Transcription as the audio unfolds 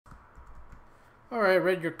Alright,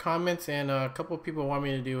 read your comments, and a couple of people want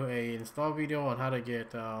me to do a install video on how to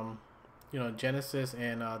get Genesis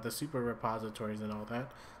and the super repositories and all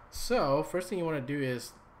that. So first thing you want to do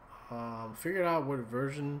is figure out what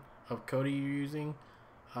version of Kodi you're using.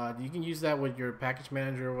 You can use that with your package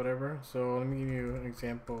manager or whatever. So let me give you an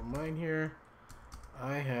example of mine here.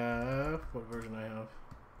 I have, what version I have?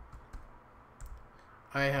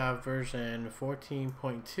 I have version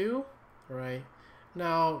 14.2, right?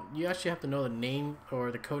 Now you actually have to know the name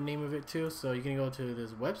or the code name of it too. So you can go to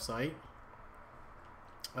this website,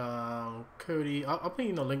 Kodi. I'll put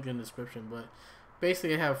you the link in the description, but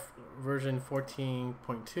basically I have version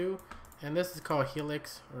 14.2, and this is called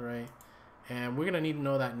Helix, right? And we're gonna need to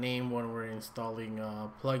know that name when we're installing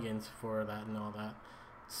plugins for that and all that.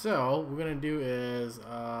 So what we're gonna do is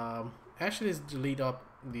actually just delete up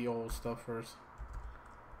the old stuff first.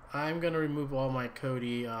 I'm gonna remove all my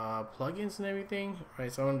Kodi plugins and everything,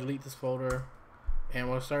 right? So I'm gonna delete this folder, and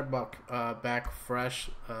we'll start back fresh,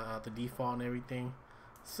 the default and everything.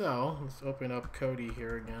 So let's open up Kodi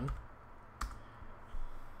here again,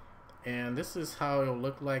 and this is how it'll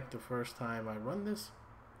look like the first time I run this.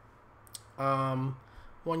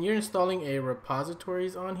 When you're installing a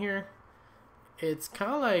repositories on here, it's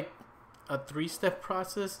kind of like a three-step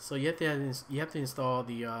process. So you have to install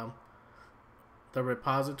the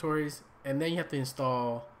repositories, and then you have to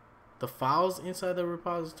install the files inside the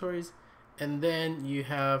repositories, and then you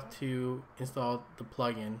have to install the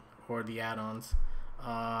plugin or the add-ons.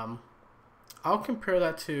 I'll compare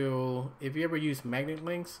that to if you ever use magnet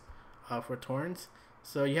links for torrents.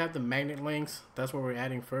 So you have the magnet links, that's what we're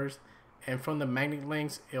adding first, and from the magnet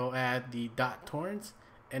links it'll add the .torrents,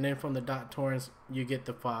 and then from the .torrents you get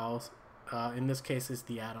the files. In this case it's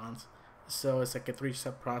the add-ons. So it's like a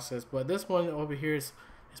three-step process, but this one over here is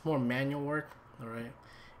more manual work. All right.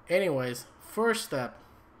 Anyways, first step,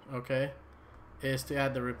 okay, is to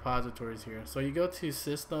add the repositories here. So you go to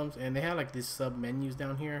systems, and they have like these sub menus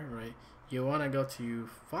down here, right? You want to go to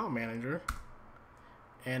file manager,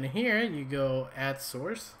 and here you go add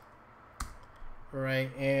source, right?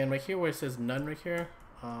 And right here where it says none right here,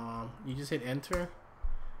 you just hit enter,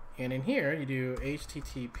 and in here you do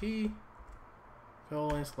http://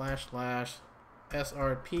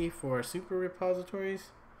 srp for super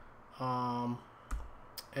repositories, and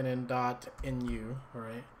then .nu,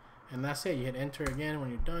 right? And that's it. You hit enter again when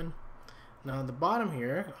you're done. Now at the bottom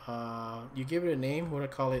here, you give it a name. We're gonna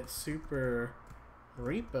call it super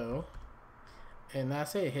repo, and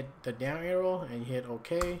that's it. Hit the down arrow and you hit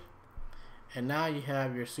OK, and now you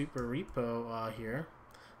have your super repo here.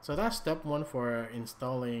 So that's step one for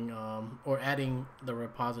installing or adding the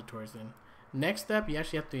repositories in. Next step, you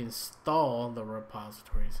actually have to install the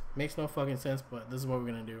repositories. Makes no fucking sense, but this is what we're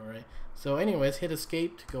gonna do, right? So anyways, hit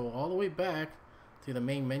escape to go all the way back to the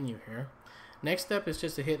main menu here. Next step is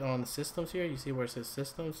just to hit on systems here. You see where it says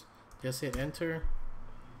systems, just hit enter,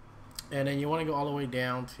 and then you want to go all the way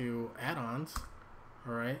down to add-ons,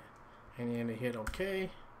 all right? And then hit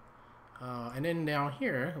OK, and then down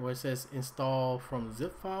here where it says install from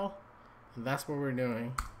zip file, that's what we're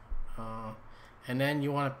doing. And then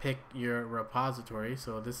you want to pick your repository.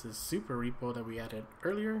 So this is super repo that we added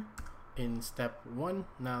earlier in step 1.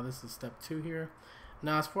 Now this is step 2 here.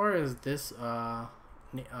 Now as far as this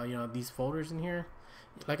these folders in here,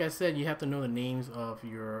 like I said, you have to know the names of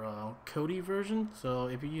your Kodi version. So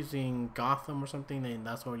if you're using Gotham or something, then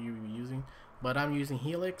that's what you're using, but I'm using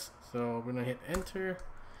Helix, so we're gonna hit enter,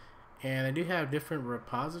 and I do have different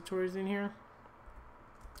repositories in here.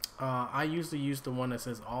 I usually use the one that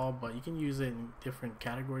says all, but you can use it in different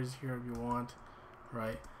categories here if you want,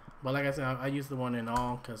 right? But like I said, I use the one in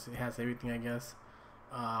all because it has everything, I guess.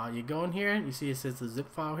 You go in here, you see it says the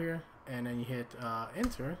zip file here, and then you hit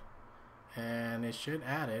enter, and it should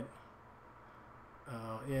add it.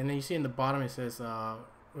 And then you see in the bottom it says what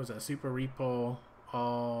was that, super repo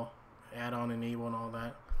all add-on enable and all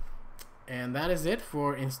that. And that is it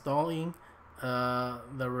for installing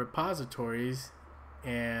the repositories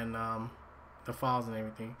and the files and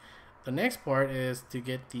everything. The next part is to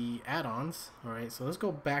get the add-ons. All right, so let's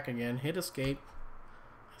go back again, hit escape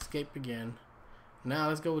again. Now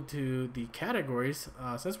let's go to the categories.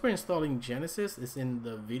 Since we're installing Genesis, it's in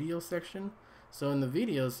the video section. So in the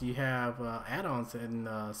videos you have add-ons in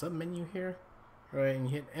the sub menu here, right? And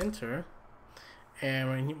you hit enter,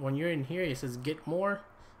 and when you're in here it says get more,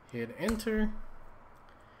 hit enter.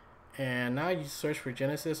 And now you search for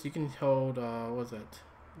Genesis. You can hold what's that,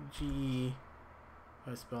 GE,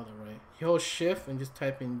 I spelled it right. You hold shift and just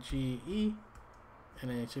type in GE, and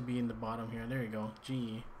then it should be in the bottom here. There you go,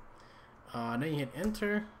 GE. Then you hit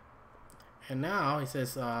enter, and now it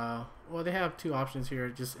says well, they have two options here,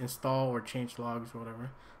 just install or change logs or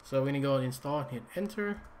whatever. So we're gonna go install and hit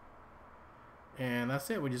enter, and that's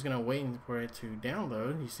it. We're just gonna wait for it to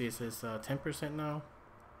download. You see it says 10% now.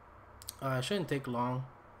 It shouldn't take long.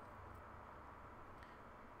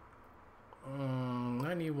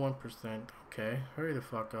 91%. Okay, hurry the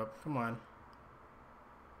fuck up. Come on.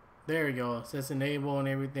 There we go. It says enable and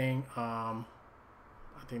everything. I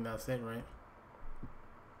think that's it, right?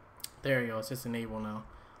 There you go. It says enable now.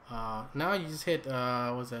 Now you just hit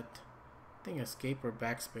what's that? I think escape or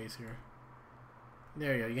backspace here.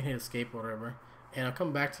 There you go. You can hit escape or whatever, and I'll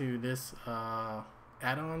come back to this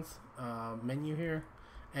add-ons menu here,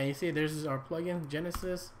 and you see there's our plugin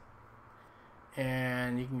Genesis,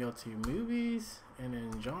 and you can go to movies and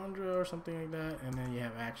then genre or something like that, and then you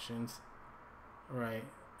have actions, right?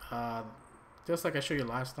 Just like I showed you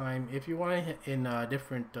last time, if you want to hit in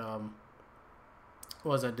different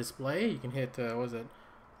what was that, display, you can hit what was it,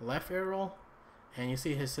 left arrow, and you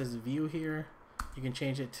see it says view here. You can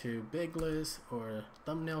change it to big list or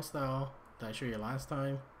thumbnail style that I showed you last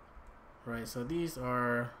time, right? So these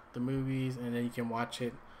are the movies, and then you can watch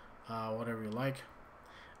it whatever you like.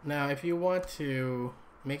 Now if you want to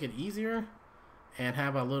make it easier and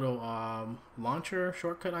have a little launcher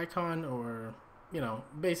shortcut icon, or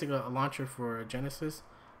basically a launcher for Genesis,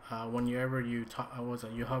 whenever you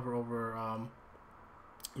hover over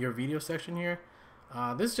your video section here,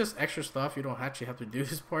 this is just extra stuff. You don't actually have to do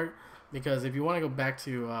this part, because if you want to go back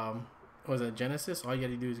to Genesis, all you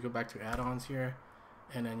gotta do is go back to add-ons here,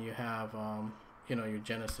 and then you have your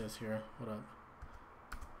Genesis here. What up?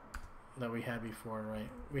 That we had before, right?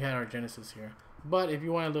 We had our Genesis here, but if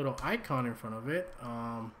you want a little icon in front of it,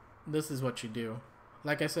 this is what you do.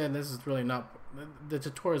 Like I said, this is really not, the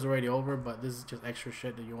tutorial is already over, but this is just extra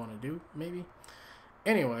shit that you want to do maybe.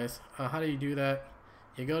 Anyways, how do you do that?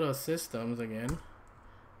 You go to systems again,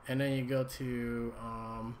 and then you go to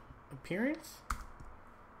appearance,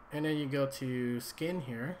 and then you go to skin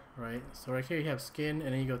here, right? So right here you have skin,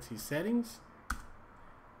 and then you go to settings,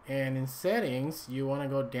 and in settings you want to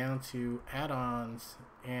go down to add-ons,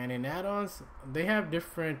 and in add-ons they have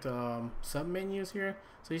different sub menus here.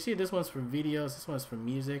 So you see this one's for videos, this one's for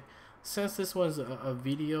music. Since this one's a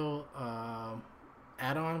video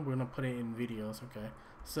add-on, we're gonna put it in videos. Okay,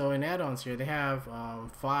 so in add-ons here they have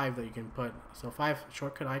 5 that you can put, so 5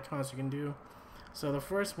 shortcut icons you can do. So the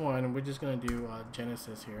first one, we're just gonna do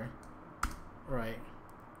Genesis here, right?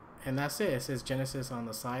 And that's it. It says Genesis on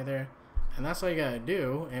the side there, and that's all you gotta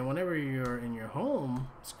do. And whenever you're in your home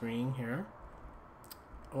screen here,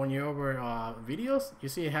 when you're over videos, you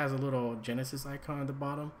see it has a little Genesis icon at the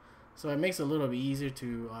bottom, so it makes it a little bit easier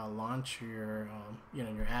to launch your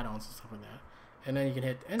your add-ons and stuff like that. And then you can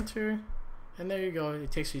hit enter, and there you go.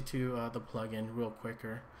 It takes you to the plugin real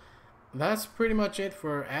quicker. That's pretty much it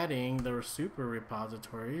for adding the super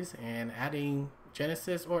repositories and adding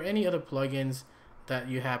Genesis or any other plugins that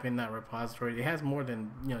you have in that repository. It has more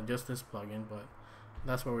than just this plugin, but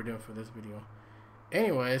that's what we're doing for this video.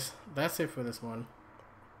 Anyways, that's it for this one.